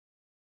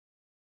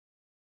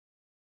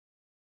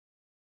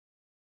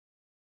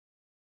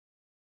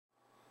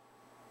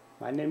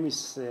My name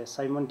is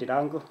Simon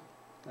Dirango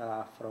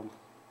from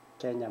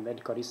Kenya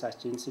Medical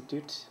Research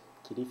Institute,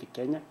 Kilifi,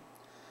 Kenya.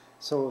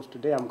 So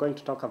today I'm going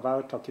to talk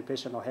about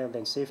occupational health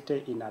and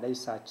safety in a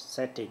research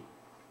setting.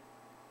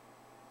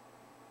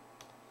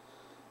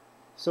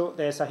 So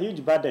there's a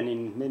huge burden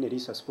in many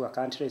resource-poor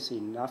countries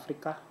in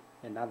Africa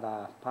and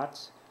other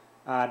parts,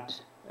 and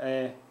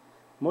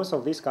most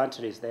of these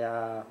countries, they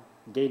are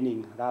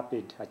gaining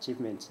rapid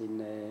achievements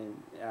in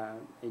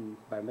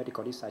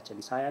biomedical research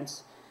and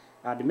science.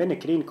 And many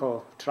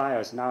clinical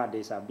trials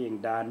nowadays are being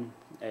done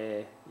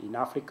in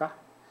Africa,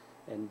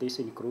 and this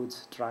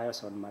includes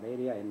trials on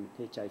malaria and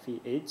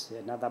HIV/AIDS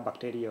and other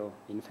bacterial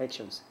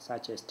infections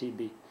such as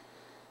TB.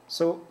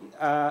 So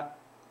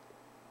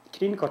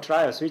clinical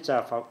trials which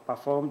are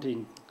performed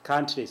in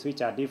countries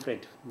which are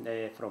different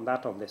from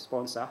that of the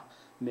sponsor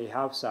may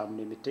have some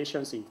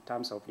limitations in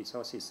terms of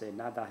resources and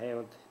other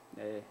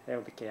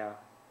healthcare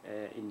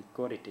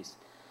inequalities.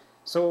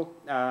 So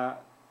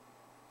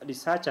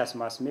researchers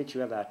must make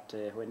sure that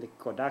when they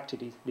conduct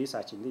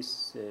research in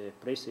these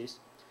places,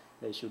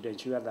 they should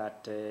ensure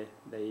that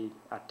they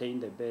attain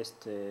the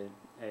best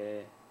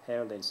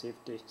health and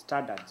safety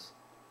standards.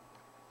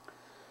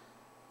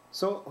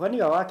 So when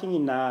you are working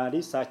in a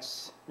research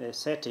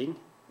setting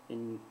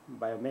in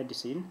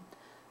biomedicine,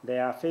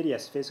 there are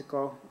various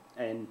physical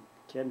and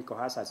chemical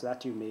hazards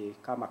that you may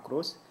come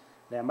across.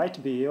 There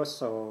might be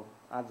also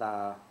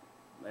other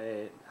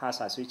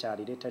hazards which are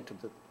related to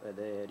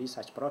the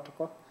research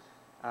protocol.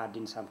 And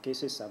in some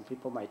cases, some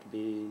people might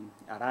be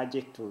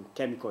allergic to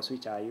chemicals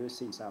which are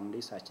used in some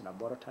research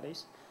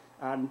laboratories.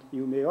 And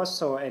you may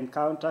also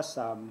encounter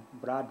some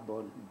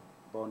blood-borne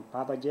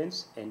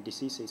pathogens and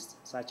diseases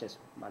such as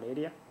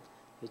malaria,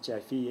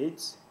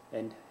 HIV/AIDS,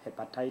 and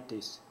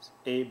hepatitis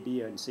A,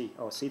 B, and C,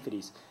 or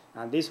syphilis.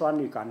 And this one,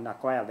 you can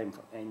acquire them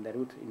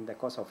in the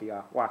course of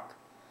your work.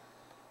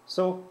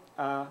 So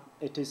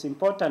it is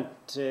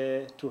important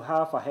to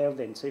have a health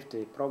and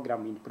safety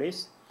program in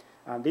place,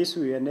 and this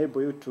will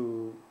enable you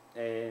to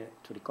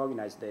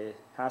recognize the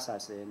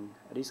hazards and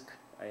risk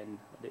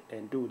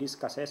and do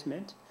risk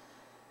assessment.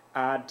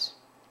 And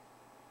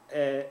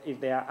if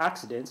there are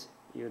accidents,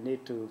 you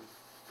need to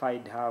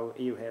find how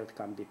ill health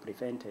can be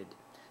prevented.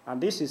 And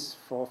this is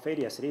for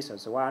various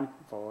reasons. One,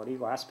 for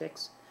legal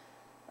aspects.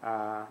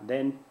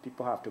 Then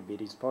people have to be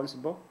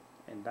responsible,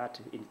 and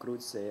that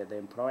includes the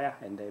employer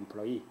and the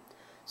employee.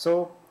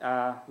 So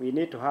we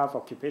need to have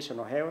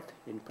occupational health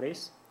in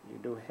place. You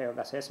do health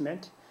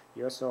assessment.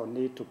 You also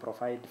need to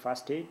provide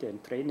first aid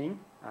and training,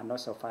 and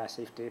also fire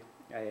safety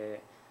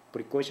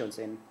precautions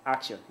and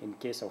action in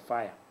case of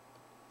fire.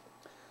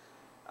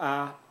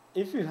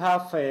 If you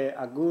have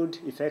a good,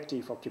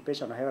 effective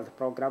occupational health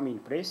program in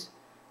place,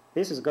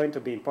 this is going to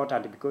be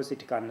important because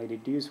it can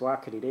reduce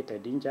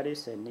work-related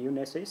injuries and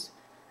illnesses,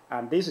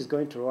 and this is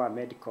going to lower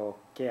medical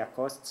care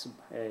costs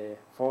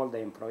for the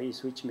employees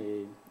who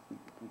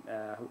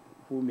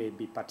may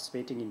be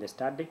participating in the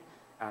study,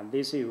 and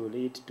this will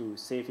lead to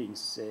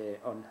savings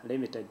on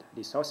limited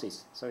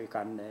resources, so you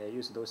can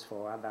use those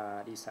for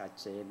other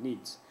research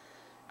needs.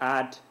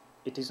 And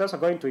it is also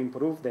going to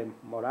improve the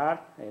morale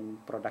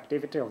and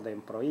productivity of the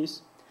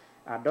employees,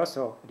 and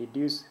also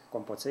reduce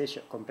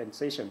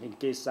compensation in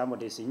case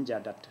somebody is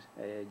injured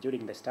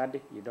during the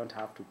study. You don't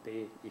have to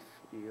pay if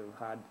you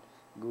had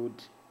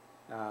good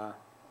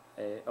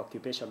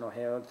occupational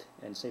health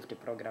and safety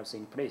programs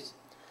in place.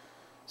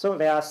 So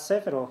there are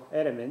several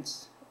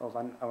elements of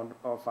an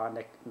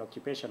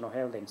occupational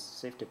health and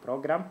safety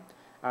program,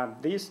 and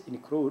these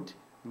include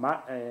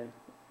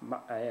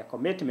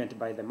commitment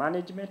by the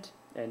management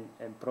and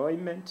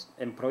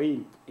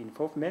employee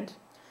involvement,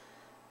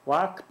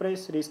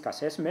 workplace risk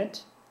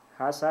assessment,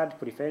 hazard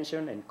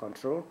prevention and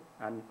control,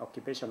 and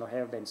occupational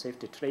health and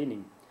safety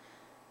training.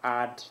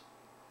 And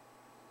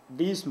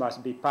these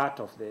must be part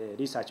of the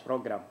research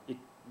program.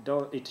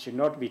 It should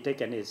not be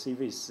taken as if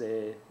it's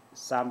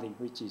something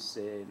which is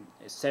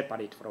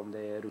separate from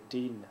the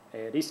routine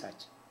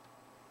research.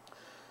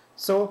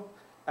 So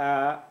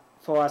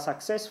for a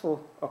successful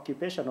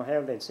occupational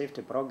health and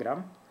safety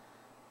program,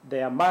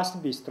 there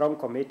must be strong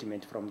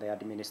commitment from the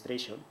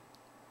administration.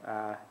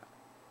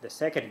 The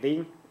second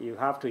thing, you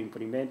have to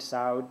implement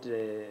sound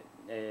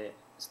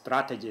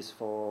strategies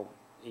for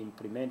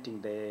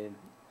implementing the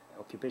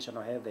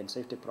occupational health and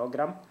safety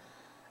program.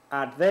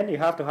 And then you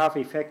have to have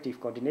effective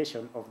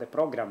coordination of the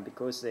program,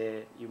 because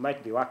you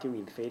might be working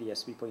with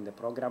various people in the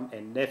program,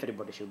 and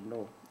everybody should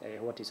know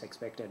what is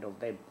expected of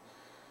them.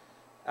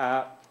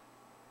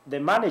 The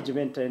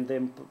management and the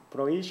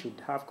employee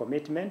should have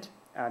commitment,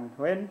 and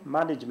when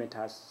management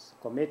has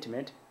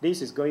commitment,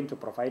 this is going to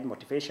provide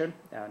motivation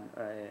and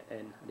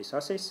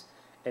resources.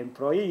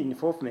 Employee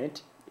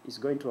involvement is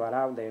going to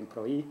allow the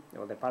employee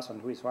or the person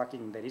who is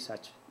working in the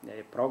research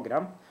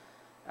program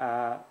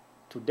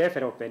to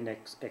develop and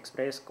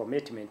express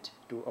commitment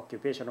to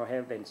occupational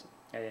health and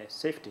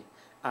safety.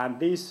 And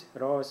these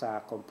roles are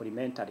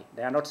complementary.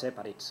 They are not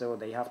separate, so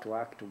they have to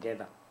work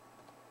together.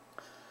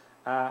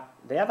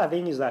 The other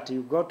thing is that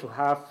you've got to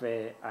have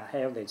a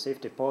health and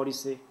safety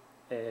policy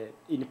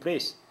in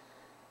place.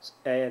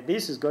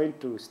 This is going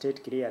to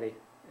state clearly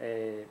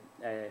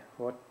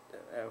what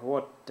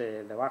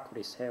the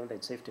workplace health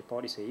and safety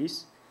policy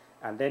is,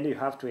 and then you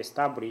have to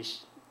establish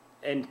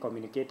and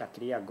communicate a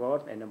clear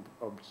goal and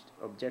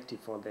objective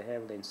for the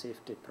health and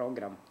safety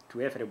program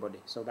to everybody,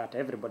 so that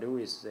everybody who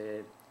is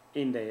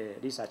in the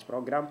research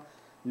program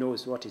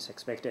knows what is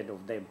expected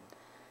of them.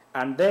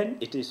 And then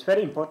it is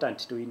very important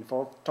to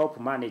involve top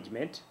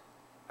management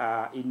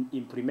in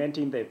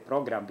implementing the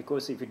program,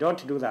 because if you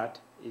don't do that,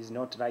 it's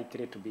not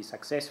likely to be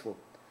successful.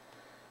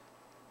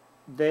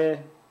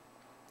 There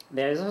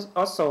is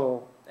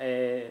also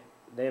the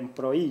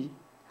employee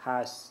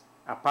has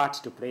a part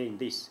to play in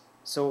this.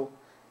 So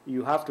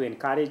you have to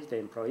encourage the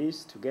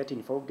employees to get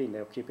involved in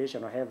the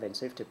occupational health and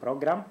safety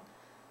program,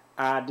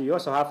 and you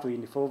also have to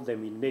involve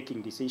them in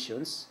making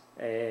decisions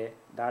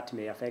that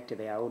may affect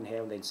their own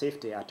health and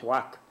safety at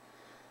work.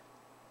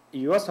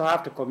 You also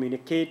have to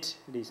communicate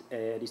this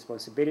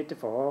responsibility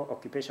for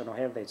occupational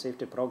health and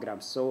safety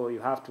programs. So you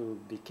have to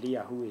be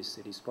clear who is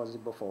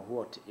responsible for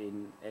what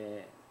in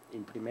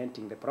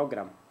implementing the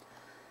program.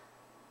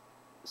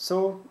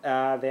 So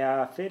there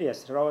are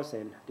various roles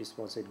and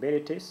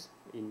responsibilities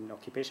in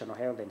occupational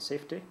health and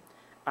safety,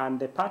 and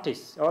the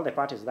parties, all the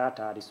parties that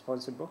are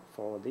responsible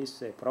for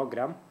this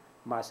program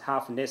must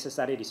have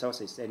necessary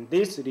resources, and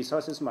these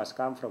resources must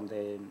come from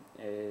the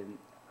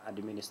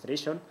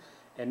administration.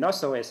 And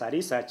also, as a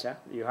researcher,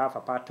 you have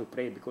a part to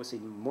play, because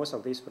in most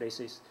of these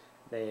places,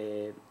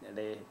 the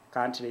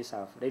countries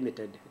have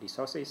limited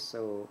resources.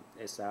 So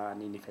as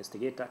an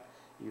investigator,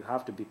 you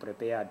have to be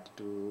prepared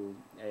to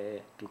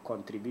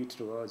contribute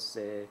towards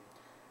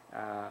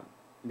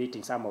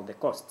meeting some of the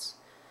costs.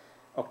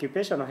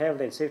 Occupational health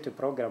and safety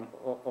program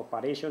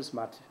operations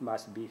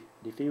must be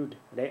reviewed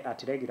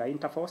at regular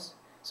intervals.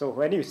 So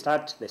when you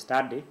start the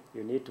study,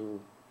 you need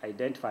to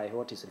identify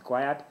what is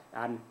required,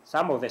 and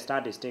some of the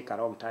studies take a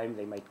long time.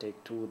 They might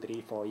take 2,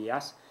 3, 4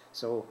 years.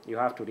 So you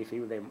have to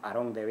review them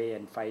along the way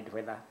and find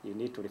whether you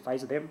need to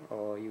revise them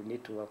or you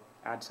need to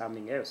add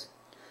something else.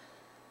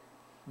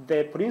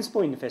 The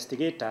principal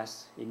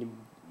investigators, in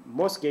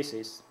most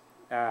cases,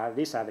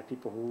 these are the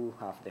people who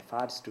have the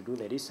funds to do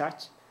the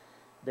research.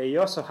 They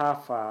also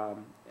have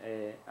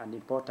an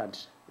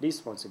important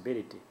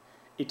responsibility.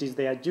 It is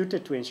their duty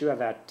to ensure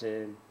that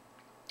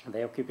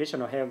the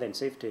occupational health and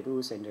safety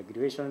rules and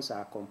regulations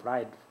are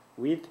complied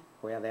with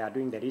where they are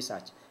doing the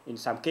research. In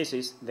some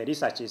cases, the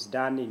research is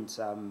done in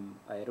some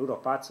rural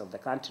parts of the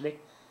country,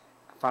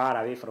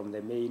 far away from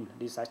the main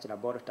research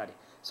laboratory.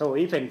 So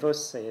even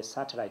those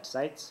satellite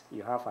sites,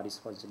 you have a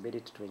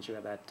responsibility to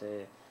ensure that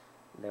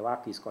the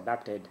work is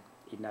conducted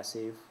in a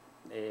safe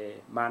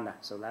manner,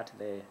 so that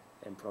the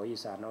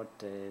employees are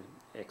not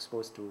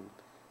exposed to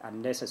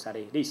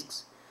unnecessary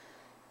risks.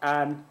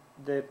 And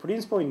the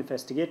principal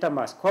investigator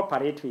must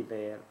cooperate with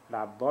the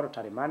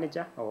laboratory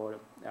manager or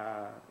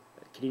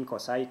clinical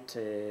site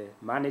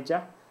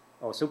manager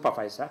or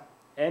supervisor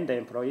and the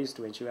employees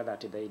to ensure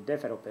that they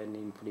develop and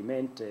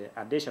implement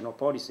additional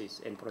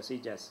policies and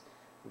procedures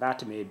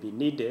that may be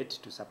needed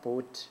to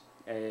support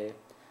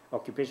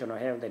occupational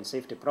health and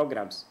safety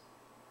programs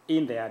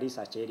in their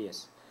research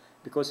areas.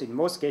 Because in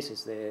most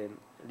cases, the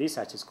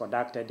research is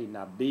conducted in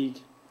a big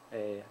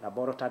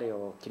laboratory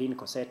or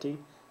clinical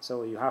setting,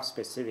 so you have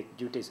specific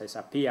duties as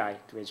a PI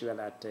to ensure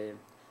that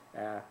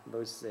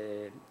those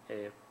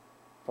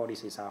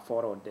policies are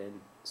followed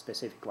and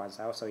specific ones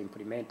are also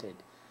implemented.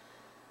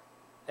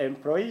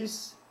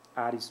 Employees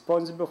are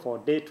responsible for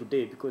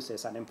day-to-day, because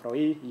as an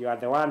employee, you are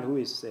the one who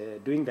is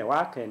doing the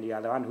work and you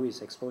are the one who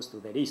is exposed to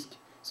the risk.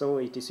 So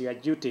it is your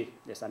duty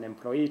as an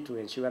employee to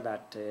ensure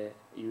that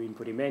you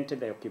implement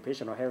the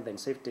occupational health and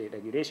safety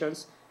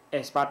regulations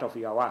as part of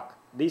your work.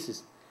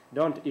 This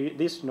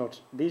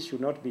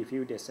should not be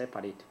viewed as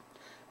separate.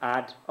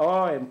 And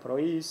all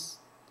employees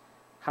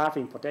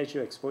having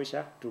potential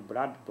exposure to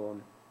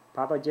bloodborne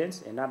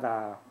pathogens and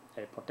other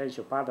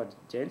potential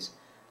pathogens,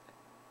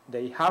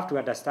 they have to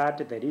understand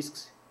the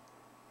risks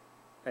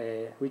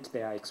which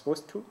they are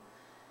exposed to.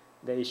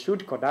 They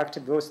should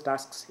conduct those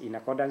tasks in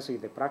accordance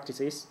with the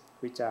practices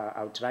which are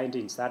outlined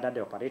in standard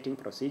operating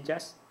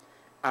procedures,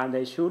 and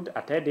they should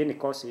attend any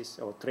courses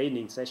or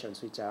training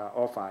sessions which are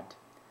offered,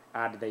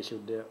 and they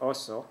should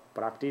also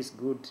practice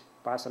good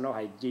personal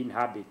hygiene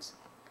habits.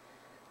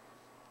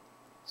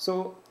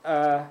 So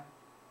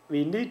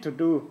we need to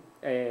do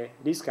a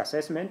risk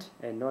assessment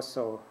and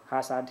also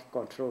hazard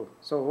control.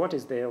 So what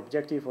is the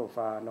objective of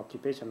an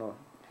occupational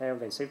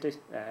health and safety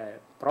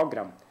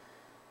program?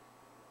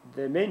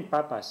 The main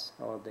purpose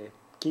or the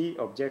key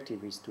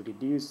objective is to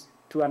reduce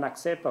to an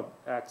acceptable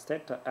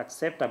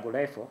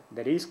level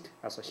the risk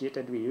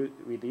associated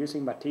with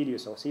using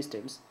materials or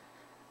systems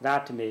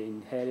that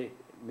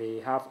may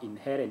have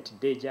inherent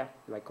danger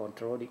by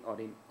controlling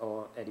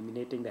or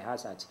eliminating the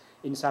hazards.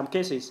 In some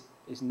cases,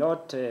 it's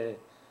not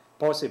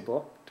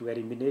possible to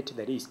eliminate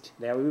the risk.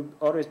 There will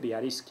always be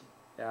a risk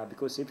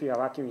because if you are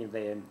working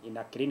in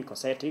a clinical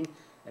setting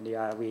and you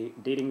are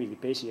dealing with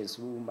patients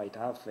who might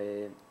have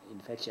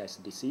infectious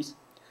disease,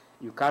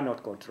 you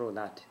cannot control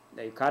that.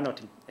 You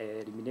cannot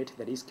eliminate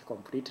the risk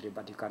completely,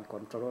 but you can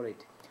control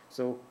it.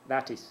 So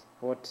that is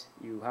what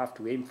you have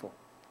to aim for.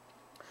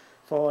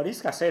 For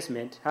risk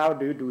assessment, how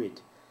do you do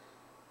it?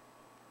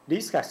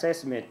 Risk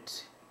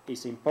assessment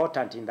is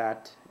important in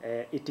that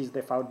it is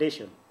the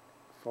foundation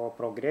for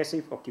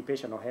progressive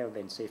occupational health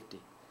and safety.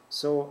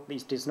 So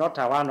it is not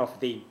a one-off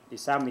thing.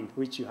 It's something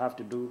which you have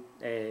to do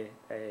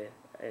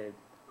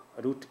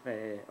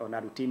on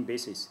a routine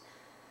basis.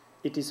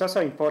 It is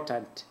also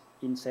important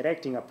in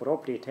selecting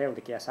appropriate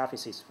healthcare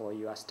services for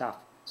your staff.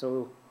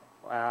 So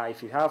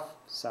if you have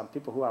some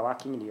people who are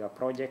working in your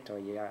project or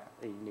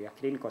in your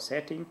clinical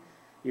setting,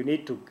 you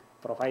need to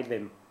provide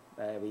them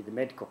with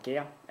medical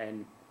care.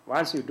 And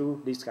once you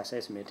do risk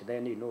assessment,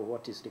 then you know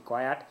what is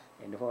required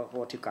and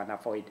what you can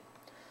avoid.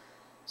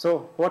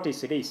 So what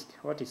is risk?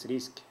 What is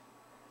risk?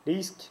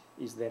 Risk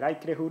is the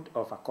likelihood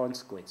of a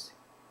consequence.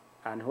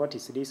 And what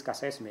is risk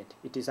assessment?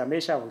 It is a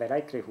measure of the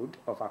likelihood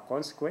of a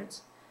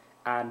consequence,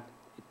 and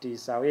it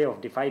is a way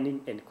of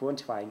defining and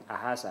quantifying a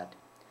hazard.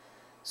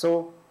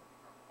 So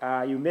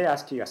you may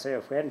ask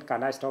yourself, when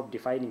can I stop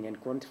defining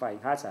and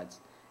quantifying hazards?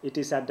 It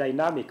is a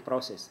dynamic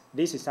process.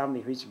 This is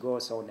something which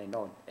goes on and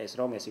on as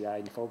long as you are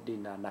involved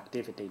in an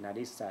activity in a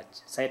research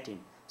setting.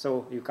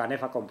 So you can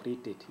never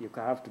complete it. You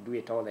have to do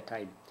it all the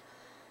time.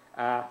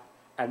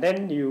 And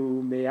then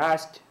you may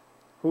ask,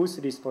 whose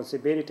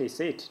responsibility is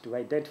it to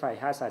identify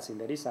hazards in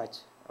the research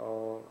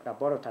or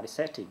laboratory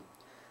setting?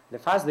 The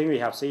first thing we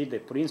have said, the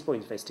principal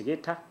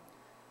investigator,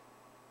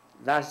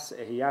 thus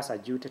he has a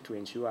duty to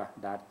ensure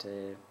that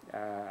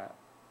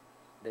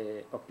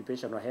the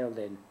occupational health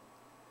and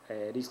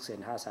risks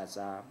and hazards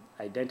are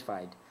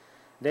identified.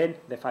 Then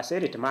the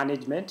facility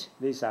management,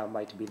 these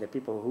might be the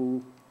people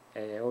who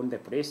own the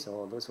place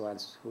or those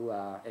ones who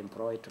are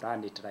employed to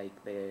run it,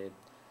 like the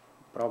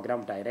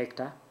program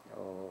director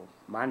or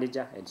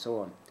manager and so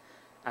on.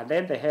 And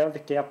then the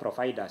healthcare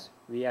providers.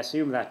 We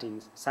assume that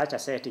in such a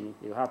setting,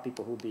 you have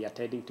people who will be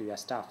attending to your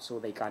staff so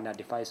they can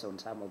advise on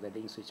some of the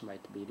things which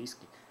might be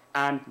risky.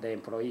 And the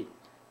employee.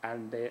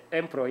 And the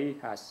employee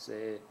has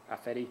a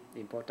very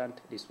important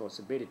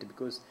responsibility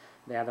because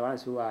they are the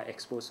ones who are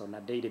exposed on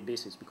a daily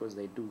basis because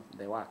they do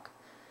the work.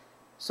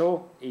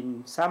 So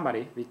in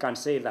summary, we can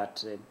say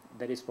that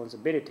the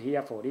responsibility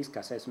here for risk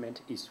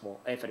assessment is for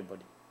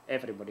everybody.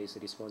 Everybody is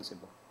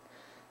responsible.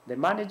 The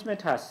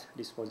management has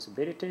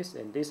responsibilities,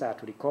 and these are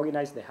to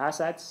recognize the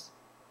hazards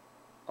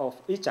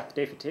of each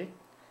activity,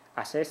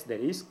 assess the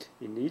risk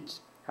in each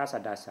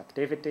hazardous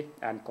activity,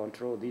 and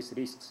control these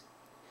risks.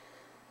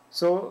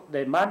 So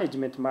the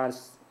management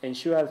must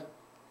ensure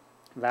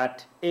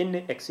that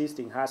any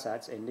existing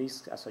hazards and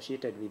risks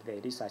associated with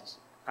the research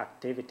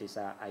activities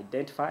are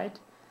identified.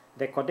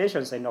 The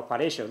conditions and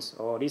operations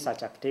or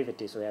research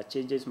activities where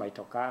changes might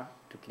occur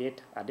to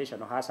create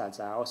additional hazards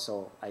are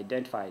also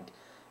identified.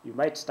 You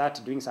might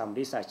start doing some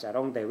research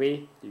along the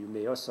way. You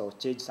may also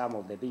change some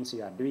of the things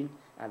you are doing,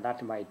 and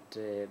that might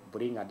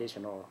bring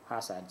additional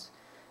hazards.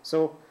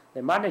 So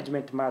the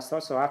management must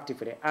also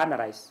actively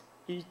analyze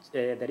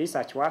the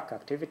research work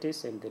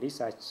activities and the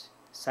research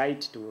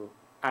site to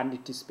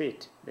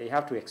anticipate. They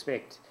have to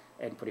expect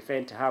and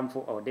prevent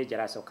harmful or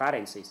dangerous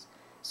occurrences.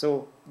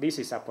 So this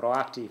is a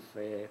proactive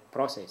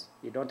process.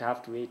 You don't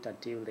have to wait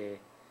until the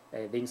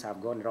things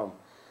have gone wrong.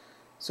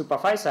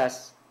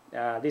 Supervisors,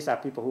 these are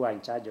people who are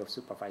in charge of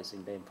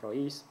supervising the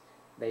employees.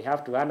 They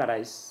have to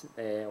analyze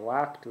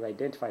work to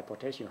identify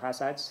potential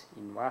hazards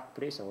in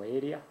workplace or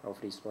area of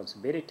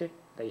responsibility.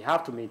 They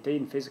have to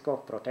maintain physical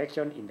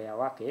protection in their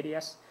work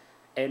areas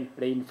and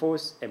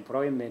reinforce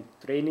employment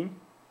training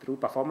through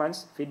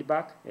performance,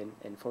 feedback, and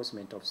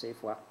enforcement of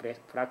safe work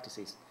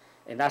practices.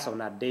 And that's on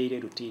a daily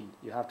routine.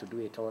 You have to do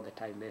it all the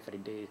time, every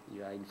day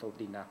you are involved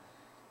in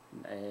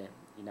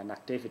an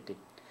activity.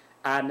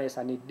 And as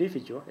an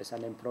individual, as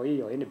an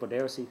employee or anybody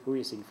else who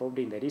is involved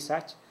in the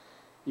research,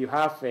 you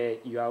have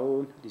your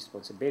own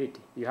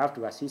responsibility. You have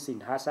to assist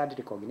in hazard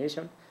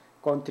recognition,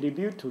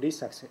 contribute to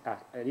risk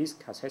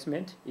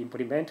assessment,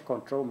 implement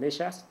control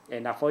measures,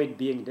 and avoid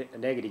being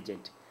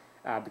negligent,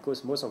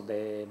 because most of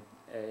the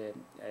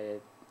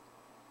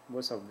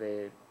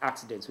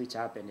accidents which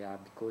happen are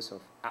because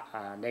of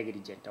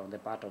negligence on the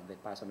part of the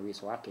person who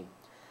is working.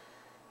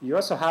 You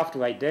also have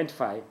to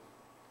identify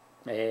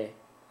the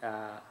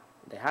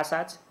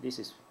hazards.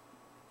 This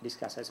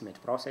risk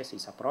assessment process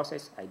is a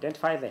process.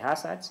 Identify the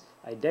hazards,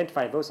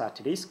 identify those at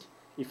risk,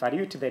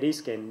 evaluate the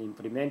risk and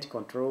implement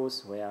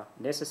controls where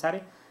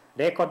necessary,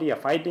 record your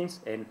findings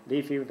and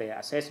review the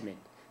assessment.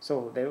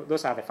 So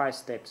those are the 5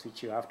 steps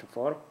which you have to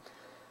follow.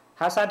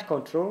 Hazard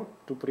control,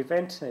 to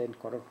prevent and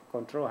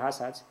control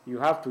hazards, you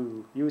have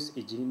to use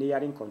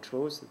engineering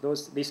controls.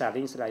 These are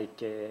things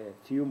like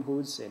fume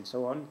hoods and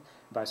so on,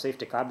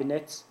 biosafety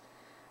cabinets.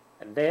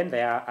 And then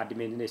there are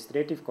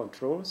administrative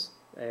controls.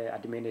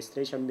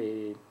 Administration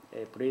may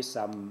place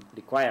some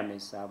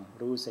requirements, some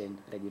rules and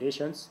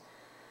regulations.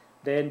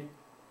 Then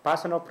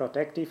personal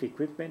protective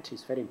equipment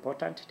is very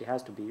important. It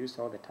has to be used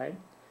all the time.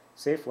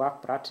 Safe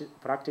work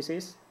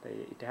practices,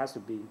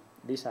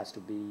 this has to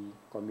be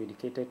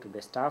communicated to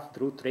the staff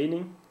through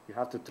training. You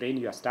have to train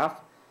your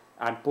staff.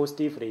 and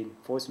positive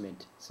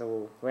reinforcement.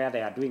 So where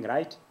they are doing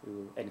right,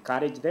 you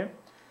encourage them,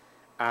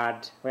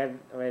 and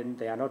when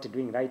they are not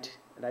doing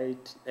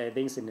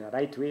things in the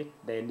right way,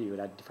 then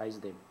you advise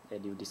them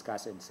and you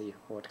discuss and see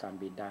what can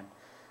be done.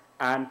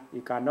 And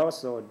you can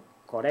also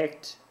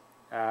correct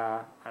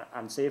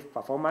unsafe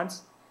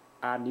performance,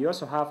 and you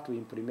also have to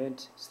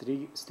implement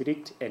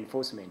strict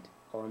enforcement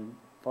on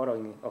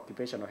following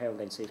occupational health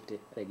and safety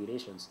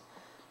regulations.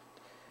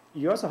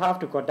 You also have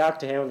to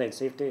conduct health and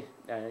safety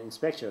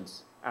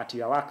inspections at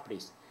your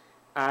workplace,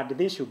 and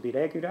this should be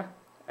regular,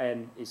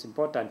 and it's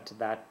important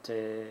that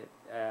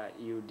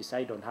you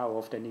decide on how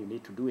often you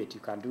need to do it.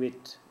 You can do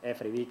it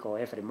every week or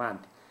every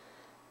month.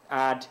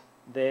 And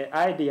the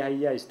idea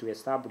here is to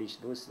establish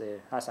those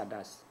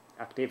hazardous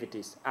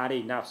activities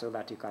early enough so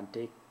that you can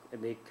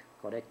make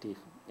corrective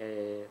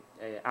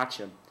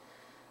action.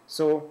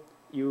 So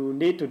you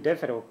need to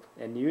develop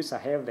and use a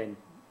health and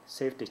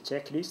safety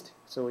checklist.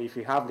 So if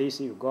you have this,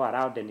 you go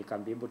around and you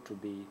can be able to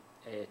be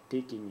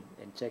ticking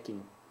and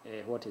checking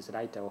what is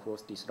right or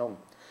what is wrong.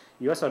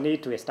 You also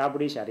need to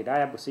establish a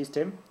reliable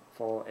system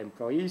for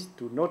employees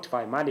to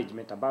notify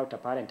management about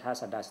apparent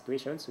hazardous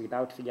situations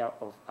without fear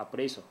of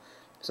appraisal.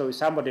 So if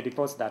somebody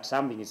reports that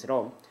something is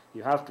wrong,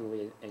 you have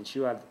to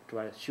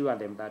assure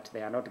them that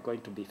they are not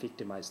going to be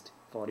victimized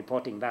for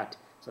reporting that,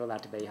 so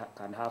that they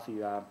can have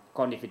your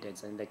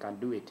confidence and they can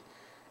do it.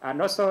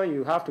 And also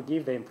you have to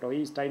give the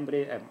employees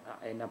timely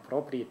and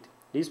appropriate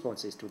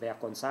responses to their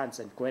concerns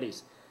and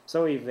queries.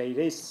 So if there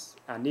is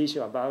an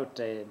issue about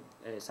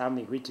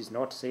something which is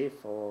not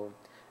safe or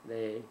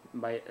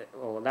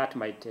that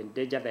might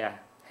endanger their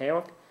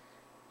health,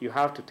 you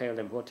have to tell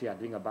them what you are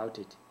doing about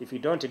it. If you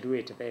don't do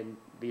it, then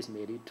this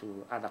may lead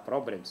to other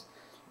problems.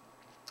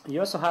 You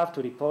also have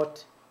to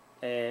report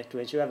to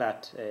ensure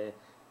that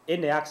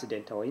any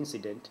accident or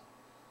incident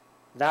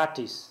that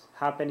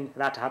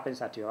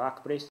happens at your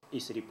workplace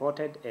is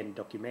reported and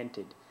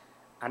documented.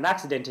 An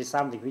accident is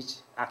something which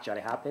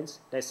actually happens.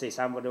 Let's say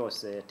somebody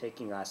was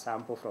taking a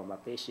sample from a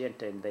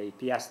patient and they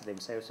pierced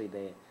themselves with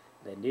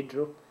the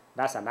needle.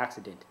 That's an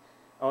accident.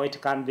 Or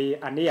it can be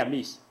a near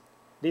miss.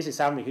 This is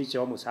something which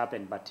almost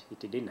happened, but it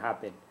didn't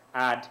happen.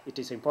 And it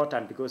is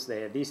important because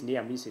these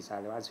near misses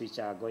are the ones which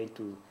are going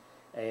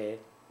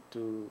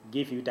to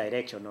give you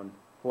direction on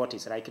what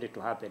is likely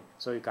to happen,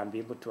 so you can be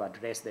able to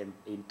address them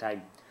in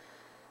time.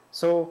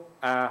 So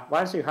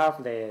once you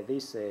have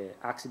these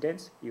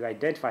accidents, you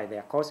identify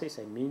their causes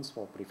and means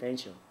for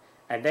prevention.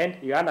 And then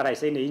you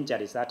analyze any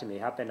injuries that may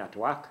happen at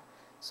work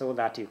so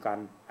that you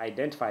can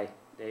identify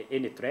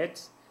any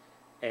threats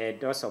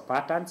and also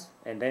patterns,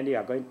 and then you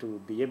are going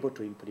to be able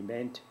to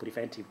implement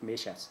preventive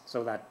measures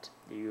so that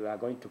you are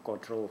going to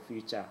control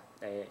future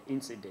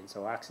incidents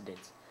or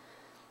accidents.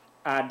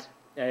 And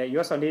you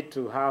also need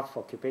to have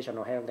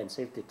occupational health and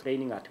safety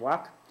training at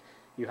work.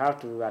 You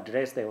have to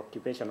address the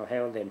occupational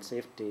health and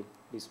safety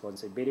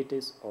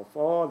responsibilities of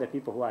all the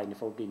people who are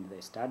involved in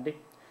the study.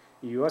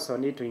 You also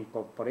need to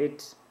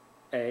incorporate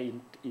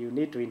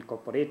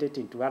it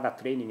into other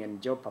training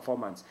and job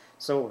performance.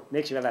 So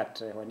make sure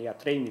that when you are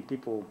training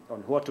people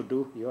on what to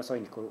do, you also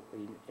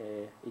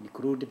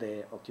include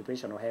the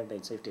occupational health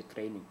and safety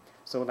training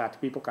so that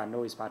people can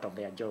know it's part of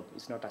their job.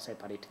 It's not a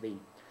separate thing.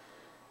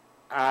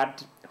 And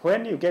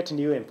when you get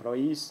new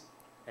employees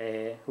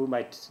who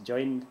might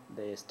join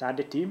the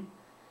study team,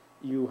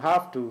 you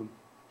have to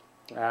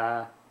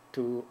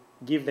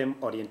give them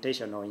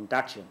orientation or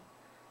induction.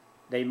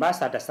 They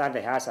must understand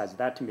the hazards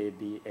that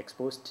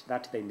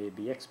they may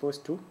be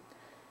exposed to,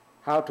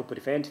 how to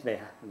prevent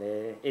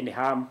any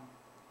harm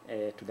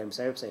to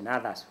themselves and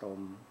others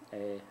from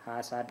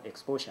hazard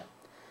exposure.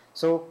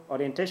 So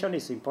orientation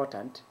is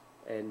important,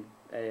 and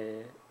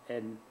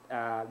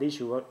this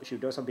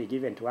should also be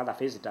given to other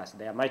visitors.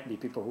 There might be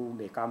people who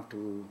may come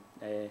to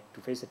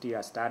visit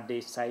your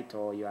study site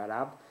or your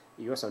lab.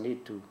 You also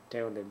need to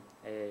tell them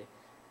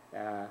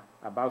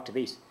about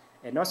this.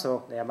 And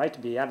also, there might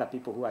be other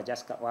people who are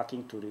just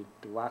working to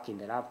work in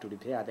the lab to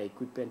repair the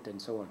equipment and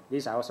so on.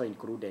 These are also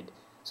included.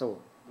 So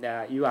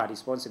you are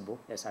responsible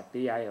as a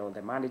PI or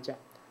the manager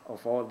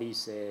of all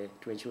these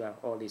to ensure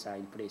all these are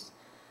in place.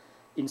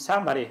 In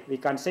summary, we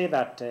can say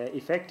that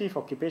effective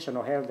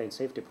occupational health and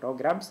safety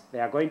programs, they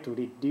are going to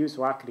reduce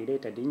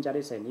work-related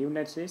injuries and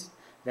illnesses.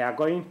 They are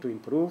going to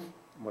improve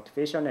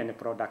motivation and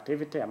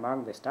productivity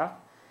among the staff.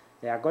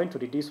 They are going to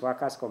reduce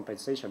workers'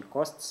 compensation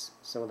costs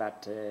so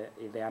that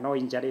if there are no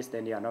injuries,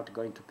 then you are not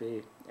going to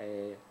pay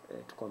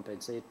to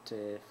compensate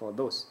for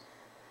those.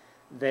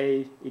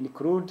 They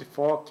include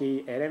 4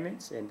 key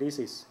elements, and this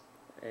is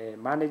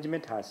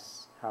management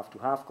have to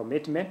have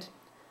commitment,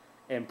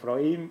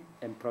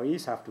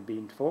 employees have to be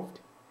involved,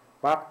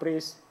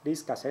 workplace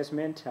risk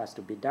assessment has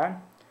to be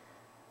done,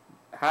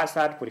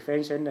 hazard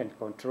prevention and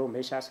control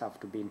measures have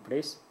to be in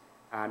place,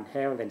 and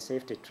health and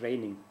safety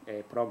training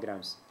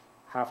programs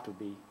have to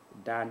be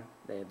done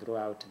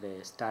throughout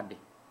the study.